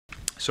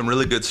Some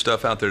really good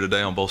stuff out there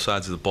today on both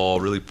sides of the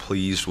ball. Really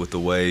pleased with the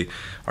way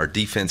our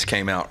defense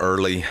came out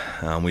early.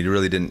 We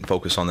really didn't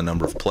focus on the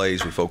number of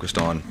plays. We focused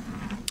on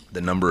the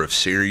number of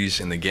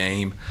series in the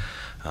game.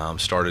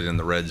 Started in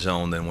the red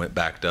zone, then went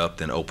backed up,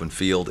 then open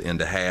field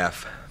into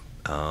half.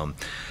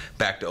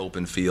 Back to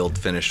open field,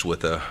 finished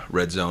with a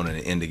red zone and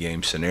an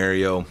end-of-game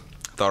scenario.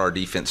 Thought our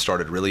defense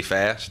started really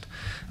fast.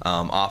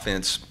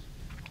 Offense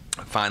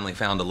finally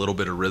found a little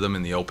bit of rhythm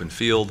in the open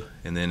field,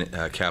 and then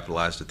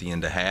capitalized at the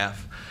end of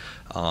half.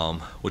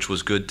 Which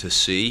was good to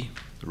see.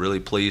 Really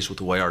pleased with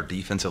the way our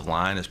defensive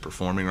line is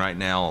performing right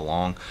now,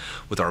 along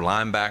with our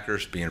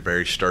linebackers being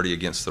very sturdy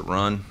against the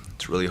run.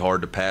 It's really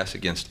hard to pass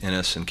against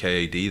Ennis and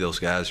KAD. Those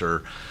guys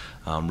are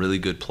really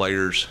good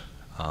players.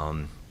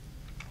 On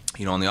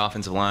the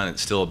offensive line,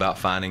 it's still about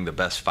finding the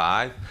best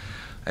five.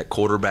 At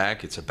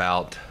quarterback, it's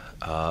about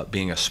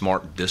being a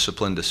smart,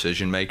 disciplined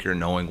decision maker,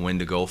 knowing when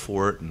to go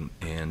for it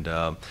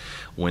and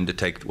when to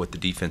take what the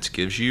defense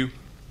gives you.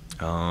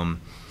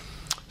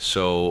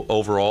 So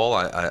overall,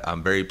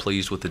 I'm very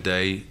pleased with the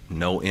day.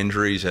 No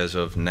injuries as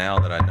of now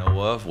that I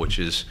know of, which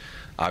is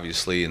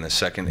obviously in the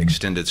second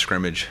extended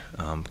scrimmage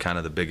kind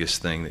of the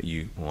biggest thing that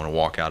you want to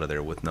walk out of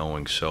there with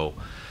knowing. So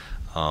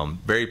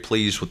very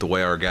pleased with the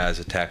way our guys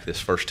attacked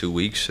this first 2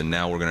 weeks, and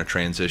now we're going to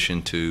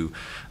transition to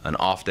an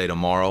off day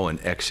tomorrow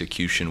and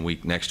execution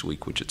week next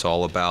week, which it's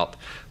all about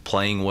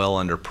playing well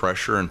under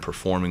pressure and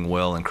performing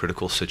well in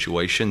critical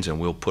situations, and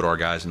we'll put our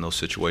guys in those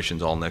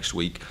situations all next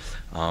week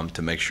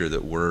to make sure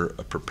that we're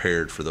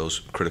prepared for those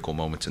critical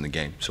moments in the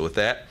game. So with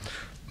that,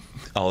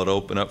 I'll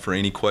open up for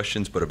any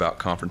questions, but about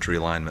conference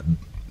realignment.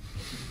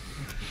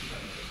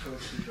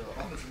 Coach, did the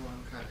offensive line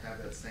kind of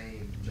have that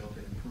same jump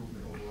in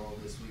improvement overall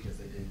this week as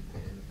they did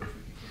in the first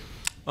week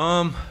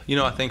of camp?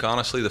 I think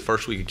honestly the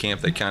first week of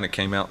camp they kind of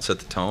came out and set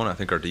the tone. I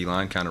think our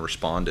D-line kind of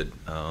responded.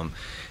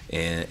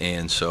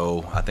 And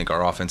so I think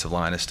our offensive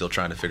line is still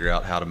trying to figure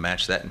out how to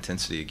match that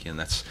intensity again.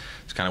 That's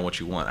kind of what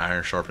you want.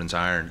 Iron sharpens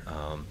iron.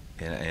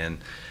 And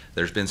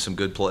there's been some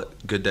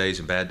good days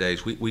and bad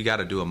days. We got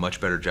to do a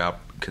much better job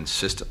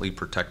consistently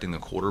protecting the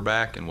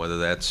quarterback, and whether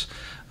that's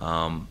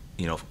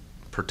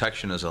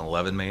protection is an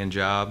 11-man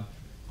job.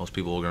 Most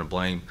people are going to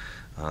blame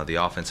the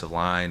offensive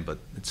line, but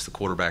it's the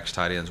quarterbacks,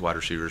 tight ends, wide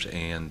receivers,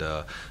 and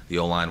the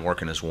O-line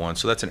working as one.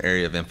 So that's an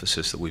area of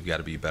emphasis that we've got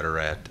to be better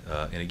at.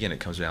 And again, it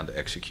comes down to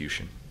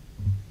execution.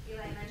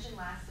 Eli, you mentioned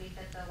last week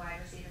that the wide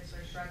receivers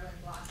were struggling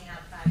blocking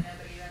outside.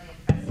 Nobody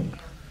really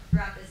impressed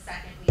throughout this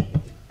second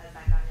week. Has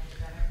that gotten any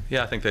better?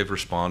 Yeah, I think they've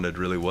responded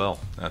really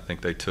well. I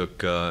think they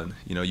took,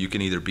 you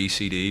can either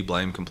BCD,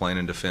 blame, complain,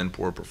 and defend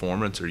poor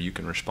performance, or you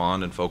can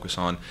respond and focus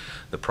on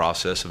the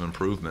process of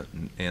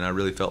improvement. And I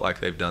really felt like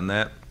they've done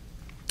that.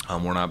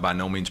 We're not by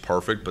no means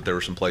perfect, but there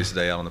were some plays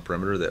today out on the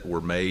perimeter that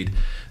were made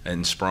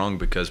and sprung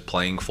because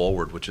playing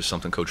forward, which is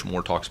something Coach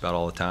Moore talks about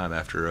all the time.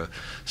 After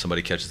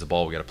somebody catches the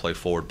ball, we got to play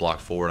forward, block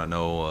forward. I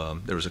know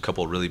there was a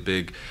couple of really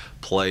big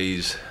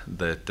plays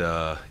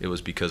that it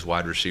was because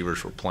wide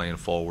receivers were playing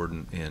forward,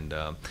 and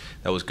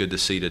that was good to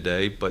see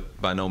today,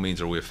 but by no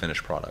means are we a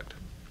finished product.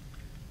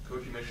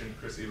 Coach, you mentioned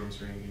Chris Abrams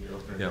in your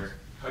opener there.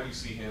 How do you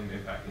see him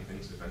impacting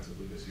things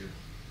defensively this year?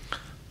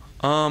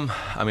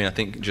 I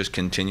think just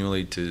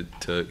continually to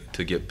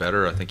get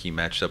better. I think he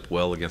matched up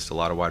well against a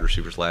lot of wide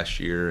receivers last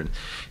year, and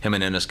him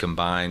and Ennis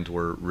combined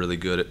were really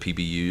good at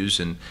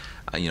PBUs, and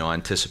I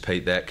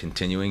anticipate that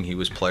continuing. He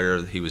was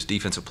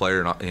defensive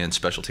player and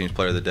special teams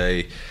player of the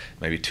day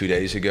maybe 2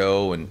 days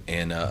ago,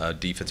 and a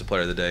defensive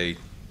player of the day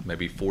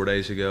maybe 4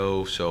 days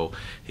ago. So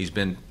he's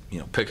been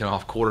picking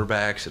off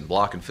quarterbacks and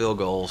blocking field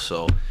goals.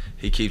 So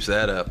he keeps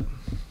that up.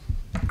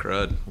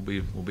 Crud,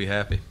 we'll be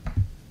happy.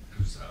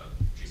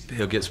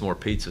 He'll get some more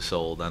pizza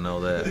sold, I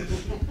know that.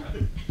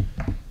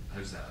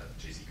 How's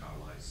J.C.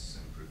 Carlisle's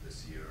improved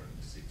this year?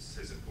 It's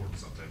his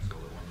importance sometimes go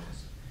one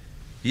was.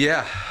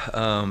 Yeah,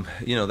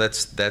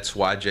 that's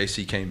why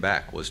J.C. came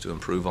back, was to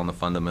improve on the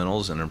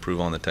fundamentals and improve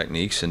on the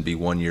techniques and be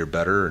 1 year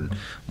better and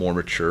more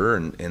mature,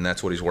 and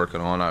that's what he's working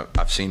on.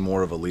 I've seen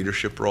more of a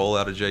leadership role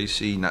out of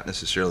J.C., not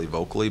necessarily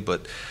vocally,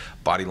 but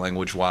body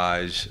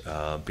language-wise,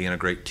 being a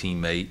great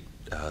teammate,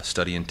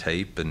 studying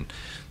tape, and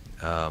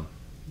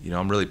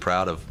I'm really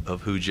proud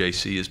of who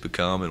JC has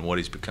become and what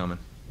he's becoming.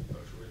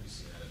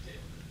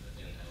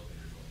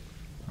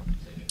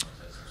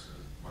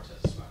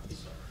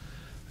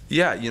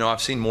 Yeah,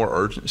 I've seen more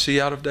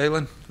urgency out of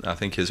Dalen. I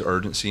think his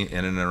urgency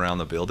in and around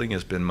the building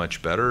has been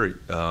much better.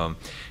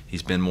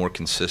 He's been more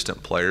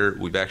consistent player.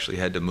 We've actually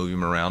had to move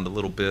him around a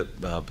little bit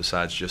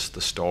besides just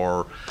the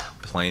star,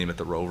 playing him at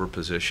the rover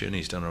position.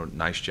 He's done a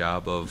nice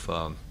job of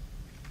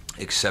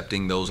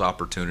accepting those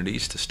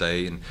opportunities to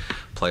stay and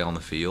play on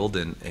the field,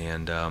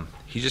 and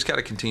he just got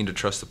to continue to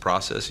trust the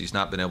process. He's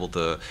not been able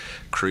to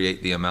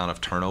create the amount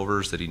of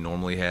turnovers that he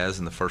normally has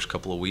in the first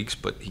couple of weeks,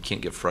 but he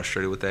can't get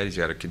frustrated with that. He's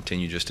got to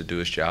continue just to do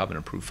his job and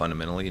improve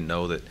fundamentally, and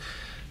know that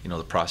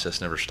the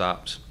process never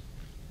stops.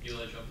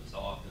 Eli, jump into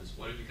offense.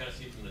 What have you kind of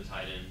seen from the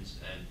tight ends,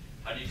 and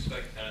how do you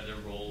expect kind of their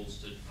roles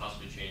to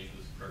possibly change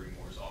with Kirby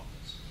Moore's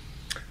offense?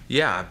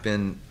 Yeah, I've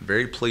been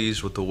very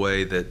pleased with the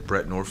way that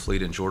Brett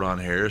Norfleet and Jordan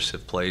Harris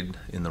have played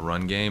in the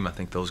run game. I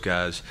think those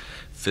guys'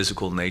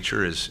 physical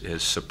nature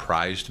has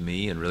surprised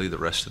me and really the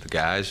rest of the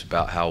guys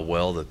about how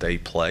well that they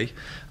play.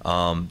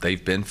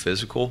 They've been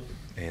physical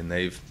and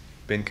they've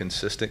been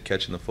consistent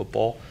catching the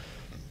football.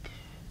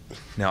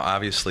 Now,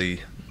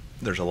 obviously,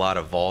 there's a lot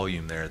of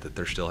volume there that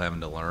they're still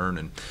having to learn,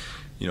 and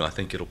I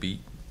think it'll be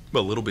a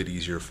little bit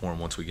easier for him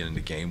once we get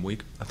into game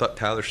week. I thought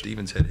Tyler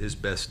Stevens had his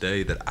best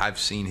day that I've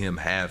seen him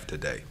have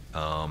today.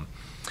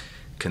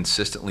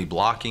 Consistently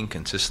blocking,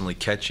 consistently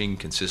catching,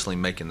 consistently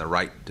making the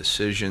right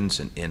decisions,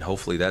 and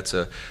hopefully that's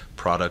a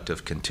product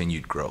of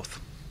continued growth.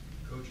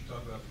 Coach, you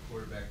talk about the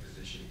quarterback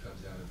position. It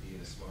comes down to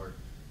being a smart,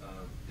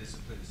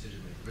 disciplined decision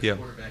maker. Which Yeah.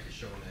 quarterback is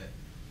showing that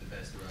the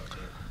best throughout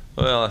camp?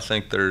 Well, I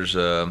think there's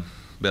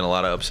been a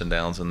lot of ups and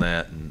downs in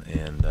that,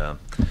 and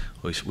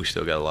we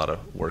still got a lot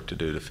of work to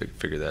do to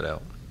figure that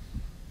out.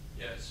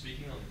 Yeah,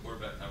 speaking on the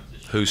quarterback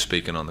competition. Who's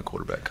speaking on the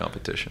quarterback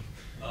competition?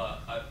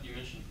 You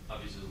mentioned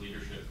obviously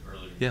leadership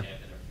earlier in Yeah. camp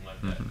and everything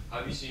like that. Mhm. How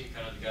have you seen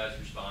kind of the guys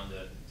respond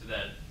to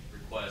that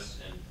request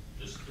and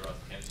just throughout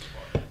the camp so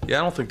far? Yeah,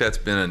 I don't think that's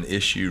been an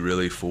issue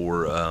really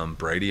for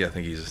Brady. I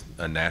think he's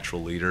a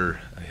natural leader.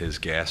 His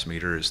gas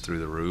meter is through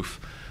the roof.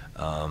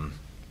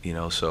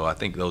 So I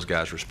think those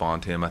guys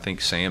respond to him. I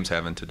think Sam's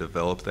having to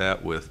develop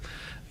that with,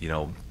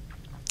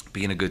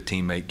 being a good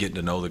teammate, getting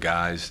to know the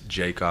guys.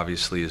 Jake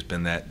obviously has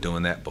been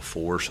doing that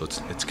before, so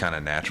it's kind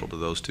of natural to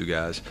those two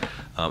guys.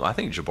 I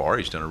think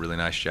Jabari's done a really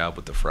nice job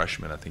with the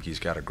freshmen. I think he's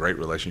got a great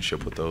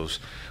relationship with those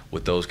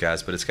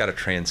guys, but it's got to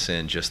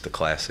transcend just the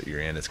class that you're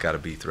in. It's got to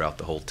be throughout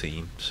the whole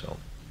team. So.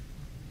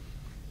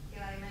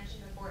 Eli, you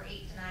mentioned before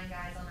 8 to 9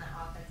 guys on that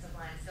offensive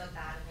line still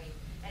battling.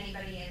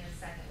 Anybody in the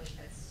second week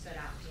that stood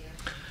out to you?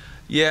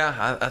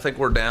 Yeah, I think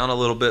we're down a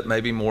little bit,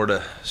 maybe more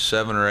to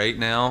 7 or 8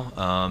 now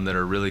that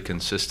are really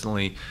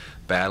consistently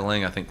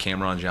battling. I think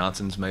Cameron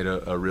Johnson's made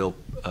a real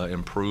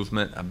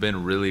improvement. I've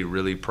been really,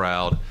 really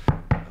proud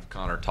of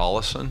Connor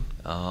Tollison.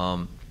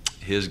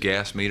 His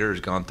gas meter has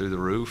gone through the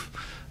roof,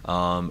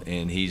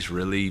 and he's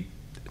really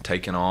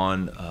taken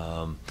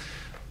on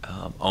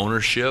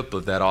ownership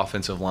of that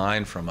offensive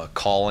line, from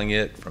calling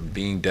it, from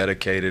being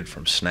dedicated,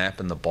 from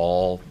snapping the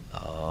ball,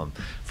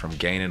 from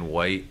gaining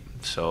weight.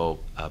 So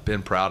I've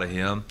been proud of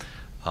him,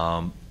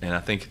 and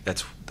I think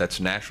that's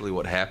naturally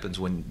what happens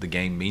when the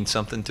game means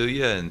something to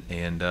you,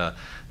 and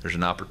there's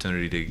an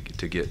opportunity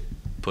to get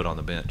put on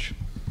the bench.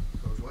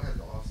 Coach, what has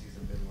the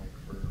offseason been like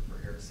for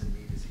Harrison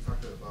Meades? He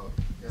talked about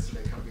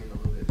yesterday kind of being in a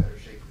little bit better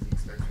shape because he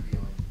expects to be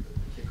on the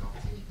kickoff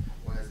team.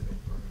 What has it been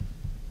for him?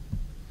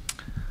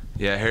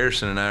 Yeah,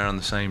 Harrison and I are on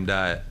the same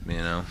diet.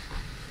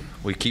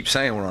 We keep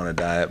saying we're on a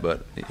diet,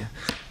 but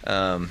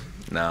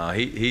no,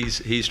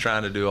 he's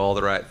trying to do all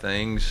the right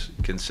things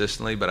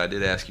consistently. But I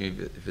did ask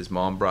him if his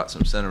mom brought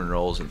some cinnamon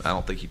rolls, and I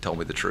don't think he told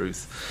me the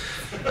truth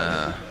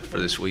for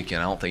this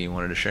weekend. I don't think he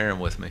wanted to share them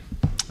with me.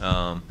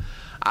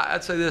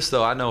 I'd say this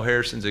though: I know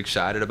Harrison's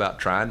excited about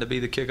trying to be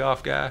the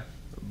kickoff guy,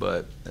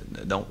 but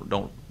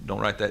don't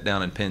write that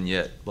down in pen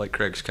yet. Blake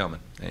Craig's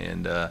coming,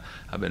 and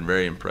I've been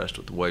very impressed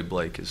with the way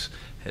Blake has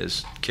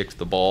kicked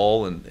the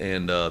ball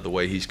and the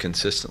way he's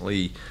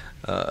consistently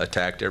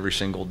attacked every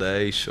single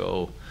day.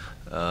 So.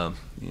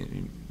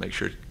 Make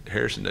sure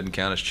Harrison doesn't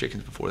count his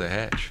chickens before they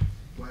hatch.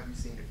 What have you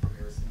seen from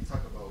Harrison? You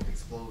talk about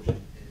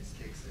explosion in his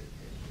kicks and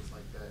things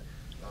like that.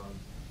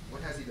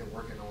 What has he been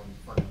working on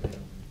fundamentally?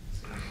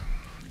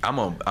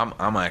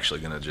 I'm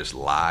actually going to just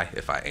lie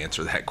if I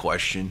answer that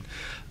question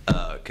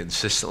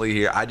consistently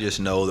here. I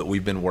just know that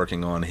we've been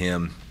working on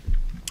him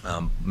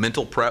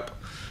mental prep,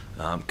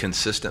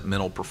 consistent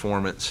mental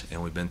performance,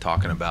 and we've been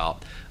talking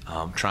about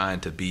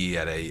trying to be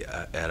at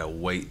a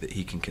weight that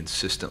he can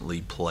consistently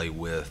play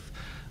with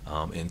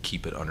and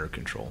keep it under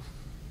control.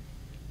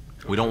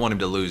 We don't want him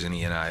to lose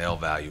any NIL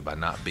value by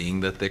not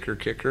being the thicker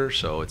kicker,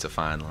 so it's a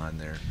fine line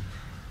there.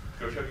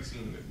 Coach, have you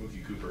seen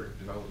Mookie Cooper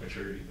develop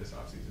maturity this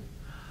offseason?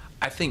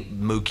 I think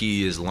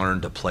Mookie has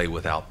learned to play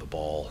without the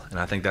ball, and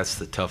I think that's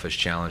the toughest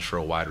challenge for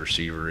a wide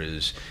receiver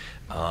is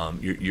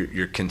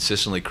you're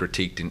consistently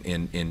critiqued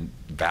and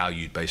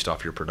valued based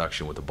off your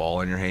production with the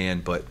ball in your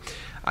hand, but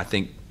I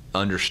think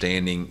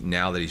understanding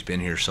now that he's been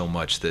here so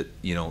much that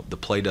the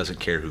play doesn't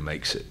care who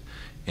makes it,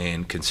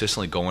 and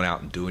consistently going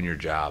out and doing your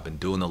job and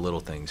doing the little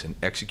things and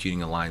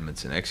executing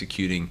alignments and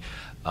executing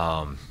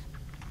the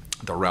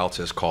routes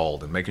as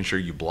called and making sure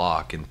you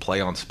block and play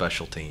on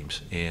special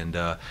teams, and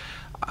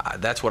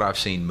that's what I've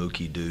seen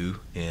Mookie do,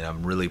 and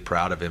I'm really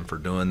proud of him for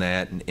doing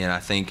that, and I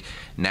think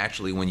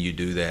naturally when you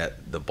do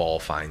that the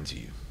ball finds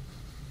you.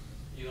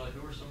 Eli,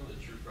 who are some of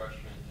the true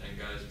freshmen and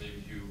guys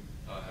maybe who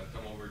have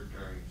come over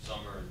during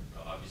summer and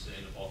obviously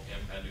in the fall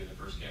camp, kind of doing the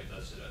first camp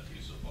that stood out to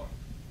you so far?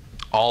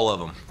 All of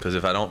them, because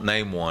if I don't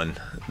name one,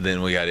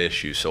 then we got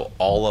issues. So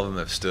all of them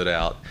have stood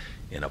out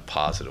in a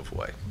positive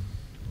way.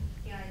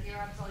 Eli, your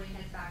uploading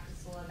his back to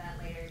school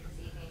event later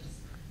this evening. Just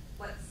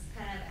what's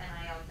kind of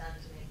NIL done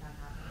to make that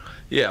happen?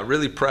 Yeah,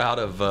 really proud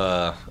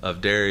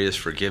of Darius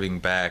for giving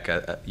back.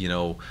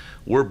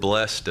 We're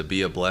blessed to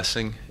be a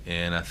blessing,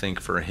 and I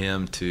think for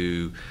him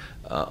to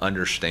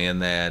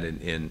understand that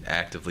and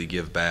actively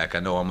give back. I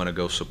know I'm going to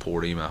go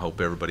support him. I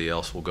hope everybody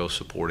else will go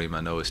support him.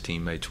 I know his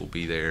teammates will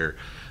be there.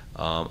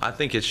 I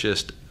think it's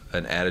just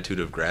an attitude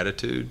of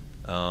gratitude.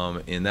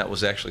 And that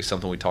was actually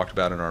something we talked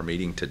about in our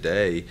meeting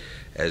today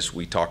as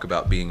we talk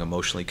about being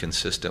emotionally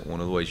consistent. One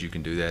of the ways you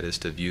can do that is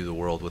to view the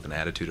world with an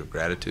attitude of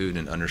gratitude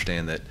and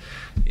understand that,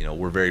 you know,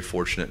 we're very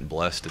fortunate and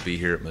blessed to be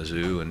here at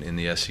Mizzou and in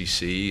the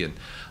SEC. And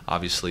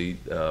obviously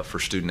for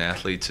student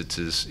athletes,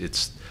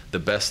 it's the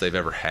best they've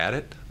ever had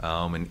it,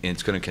 and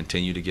it's going to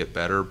continue to get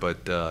better.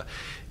 But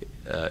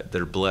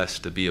they're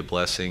blessed to be a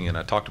blessing. And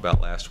I talked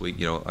about last week,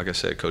 you know, like I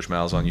said, Coach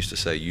Malzahn used to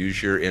say,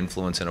 use your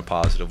influence in a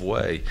positive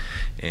way.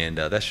 And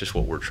that's just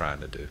what we're trying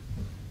to do.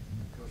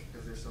 Coach,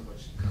 because there's so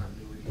much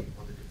continuity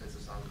on the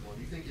defensive side of the ball,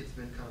 do you think it's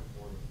been kind of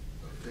more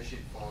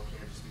efficient fall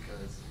camp just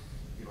because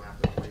you don't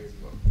have to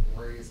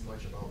worry as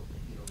much about,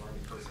 you know,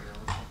 learning personnel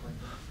and stuff like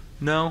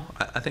that? No,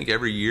 I think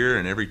every year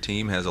and every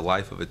team has a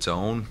life of its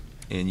own.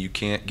 And you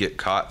can't get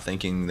caught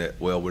thinking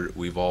that, well,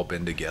 we've all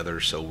been together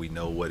so we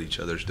know what each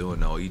other's doing.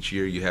 No, each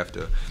year you have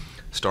to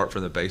start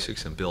from the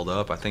basics and build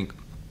up. I think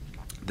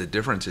the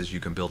difference is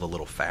you can build a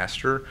little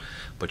faster,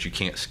 but you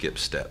can't skip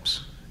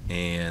steps.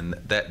 And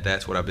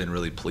that's what I've been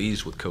really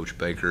pleased with Coach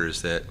Baker,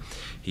 is that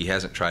he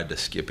hasn't tried to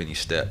skip any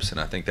steps. And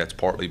I think that's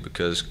partly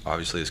because,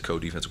 obviously, as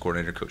co-defensive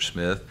coordinator, Coach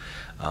Smith,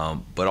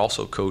 but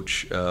also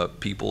Coach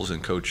Peoples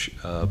and Coach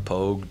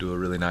Pogue do a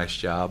really nice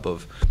job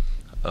of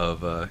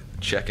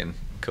checking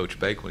Coach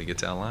Bake when he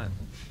gets out of line.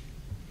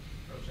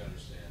 Coach, I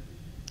understand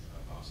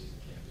the off-season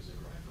camp is a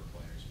grind for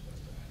players, but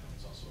I know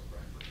it's also a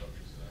grind for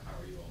coaches. How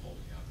are you all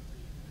holding up?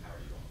 How are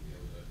you all be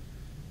able to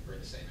bring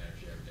the same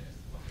energy every day as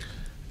the players?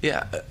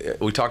 Yeah,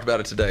 we talked about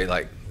it today.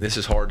 Like, this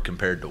is hard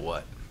compared to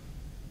what?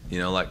 You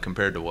know, like,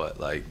 compared to what?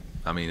 Like,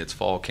 I mean, it's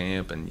fall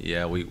camp, and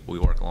yeah, we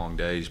work long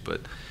days, but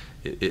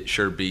it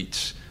sure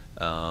beats,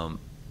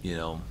 you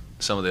know,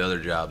 some of the other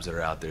jobs that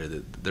are out there.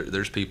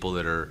 There's people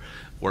that are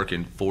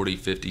working 40,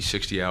 50,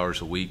 60 hours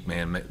a week,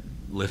 man,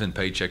 living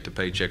paycheck to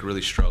paycheck,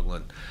 really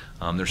struggling.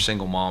 There's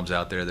single moms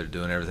out there that are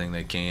doing everything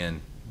they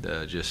can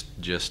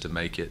just to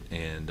make it.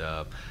 And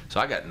so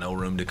I got no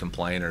room to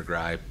complain or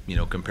gripe. You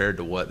know, compared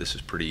to what, this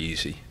is pretty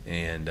easy.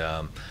 And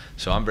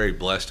so I'm very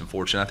blessed and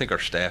fortunate. I think our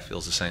staff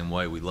feels the same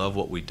way. We love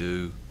what we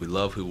do. We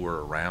love who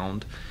we're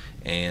around.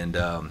 And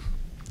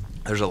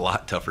there's a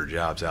lot tougher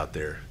jobs out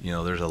there. You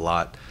know, there's a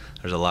lot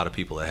of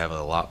people that have it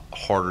a lot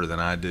harder than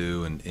I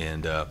do,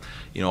 and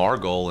you know, our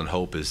goal and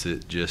hope is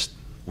that just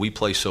we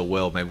play so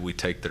well, maybe we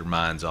take their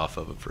minds off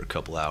of it for a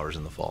couple hours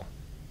in the fall.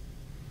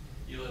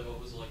 Eli, what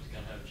was it like to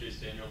kind of have Chase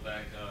Daniel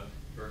back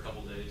for a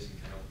couple days,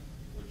 and kind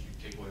of what did you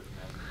take away from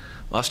that?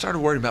 Well, I started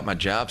worrying about my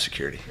job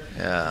security.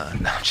 No,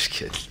 I'm just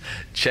kidding.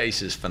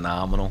 Chase is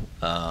phenomenal.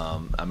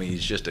 I mean,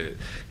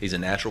 he's a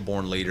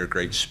natural-born leader,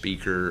 great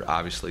speaker.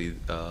 Obviously,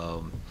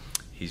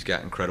 he's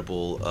got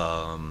incredible.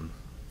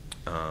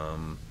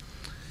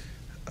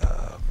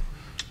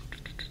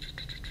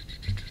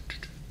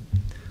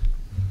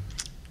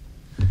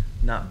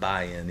 Not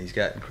buy-in. He's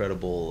got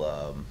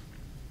incredible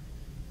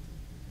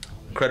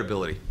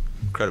credibility.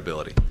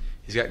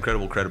 He's got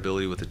incredible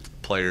credibility with the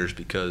players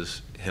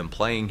because him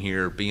playing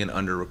here, being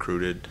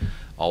under-recruited,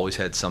 always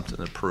had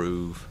something to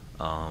prove.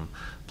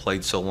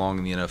 Played so long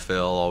in the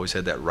NFL, always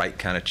had that right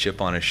kind of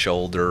chip on his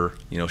shoulder.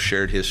 You know,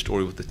 shared his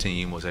story with the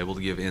team, was able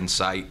to give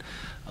insight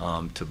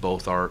to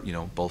both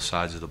both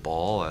sides of the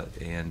ball.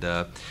 And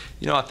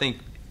you know, I think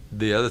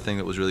the other thing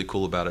that was really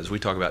cool about it is we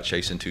talk about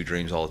chasing two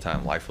dreams all the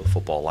time: life with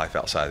football, life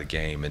outside of the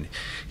game. And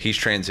he's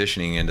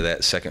transitioning into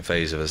that second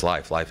phase of his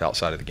life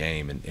outside of the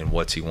game, and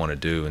what's he want to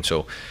do. And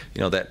so,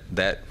 you know,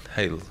 that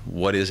hey,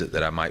 what is it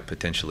that I might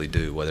potentially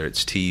do? Whether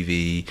it's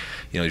TV,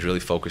 you know, he's really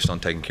focused on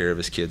taking care of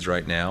his kids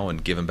right now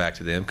and giving back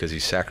to them because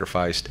he's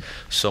sacrificed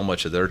so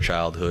much of their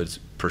childhoods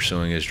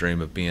pursuing his dream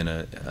of being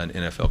an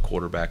NFL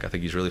quarterback. I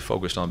think he's really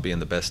focused on being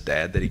the best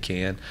dad that he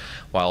can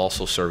while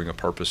also serving a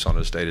purpose on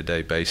his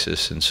day-to-day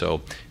basis. And so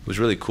it was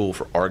really cool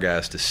for our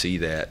guys to see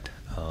that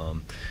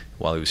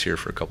while he was here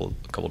for a couple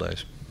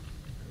days.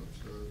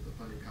 Coach, the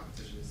funding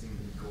competition has seemed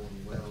to be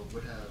going well.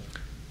 What have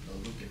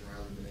Luke and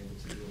Riley been able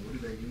to do, and what do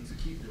they need to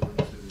keep doing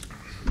to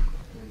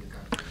win the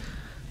competition?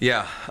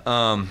 Yeah,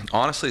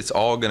 honestly, it's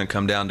all going to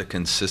come down to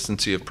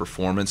consistency of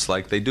performance.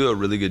 Like, they do a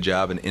really good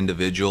job in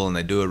individual, and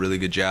they do a really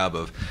good job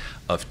of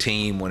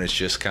team when it's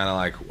just kind of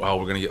like, wow,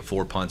 we're going to get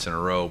 4 punts in a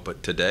row.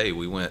 But today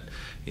we went,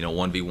 you know,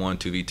 1v1,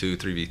 2v2,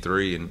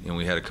 3v3, and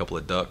we had a couple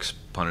of ducks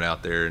punted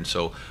out there. And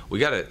so we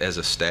got to, as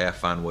a staff,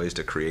 find ways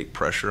to create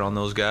pressure on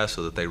those guys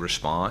so that they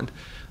respond,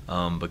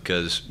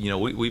 because, you know,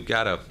 we've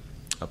got a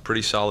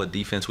pretty solid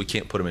defense. We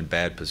can't put them in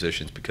bad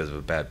positions because of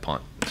a bad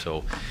punt.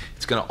 So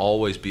it's going to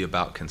always be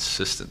about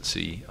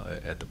consistency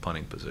at the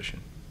punting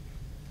position.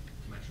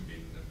 You mentioned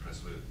being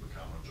impressed with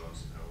Cameron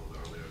Johnson a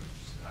little earlier.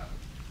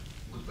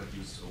 Looked like he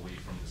was away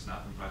from the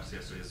snapping practice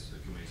yesterday.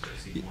 Can we expect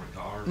to see more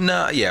guard?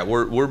 No, yeah,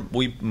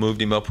 we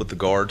moved him up with the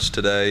guards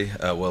today.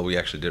 Well, we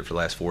actually did it for the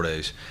last 4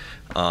 days.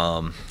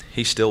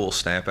 He still will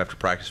snap after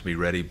practice and be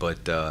ready,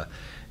 but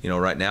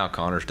right now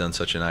Connor's done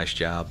such a nice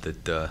job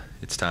that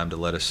it's time to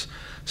let us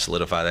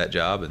solidify that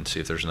job and see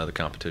if there's another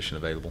competition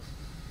available.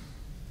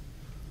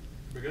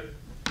 We good?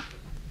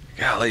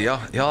 Golly,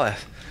 y'all,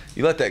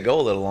 you let that go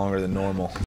a little longer than normal.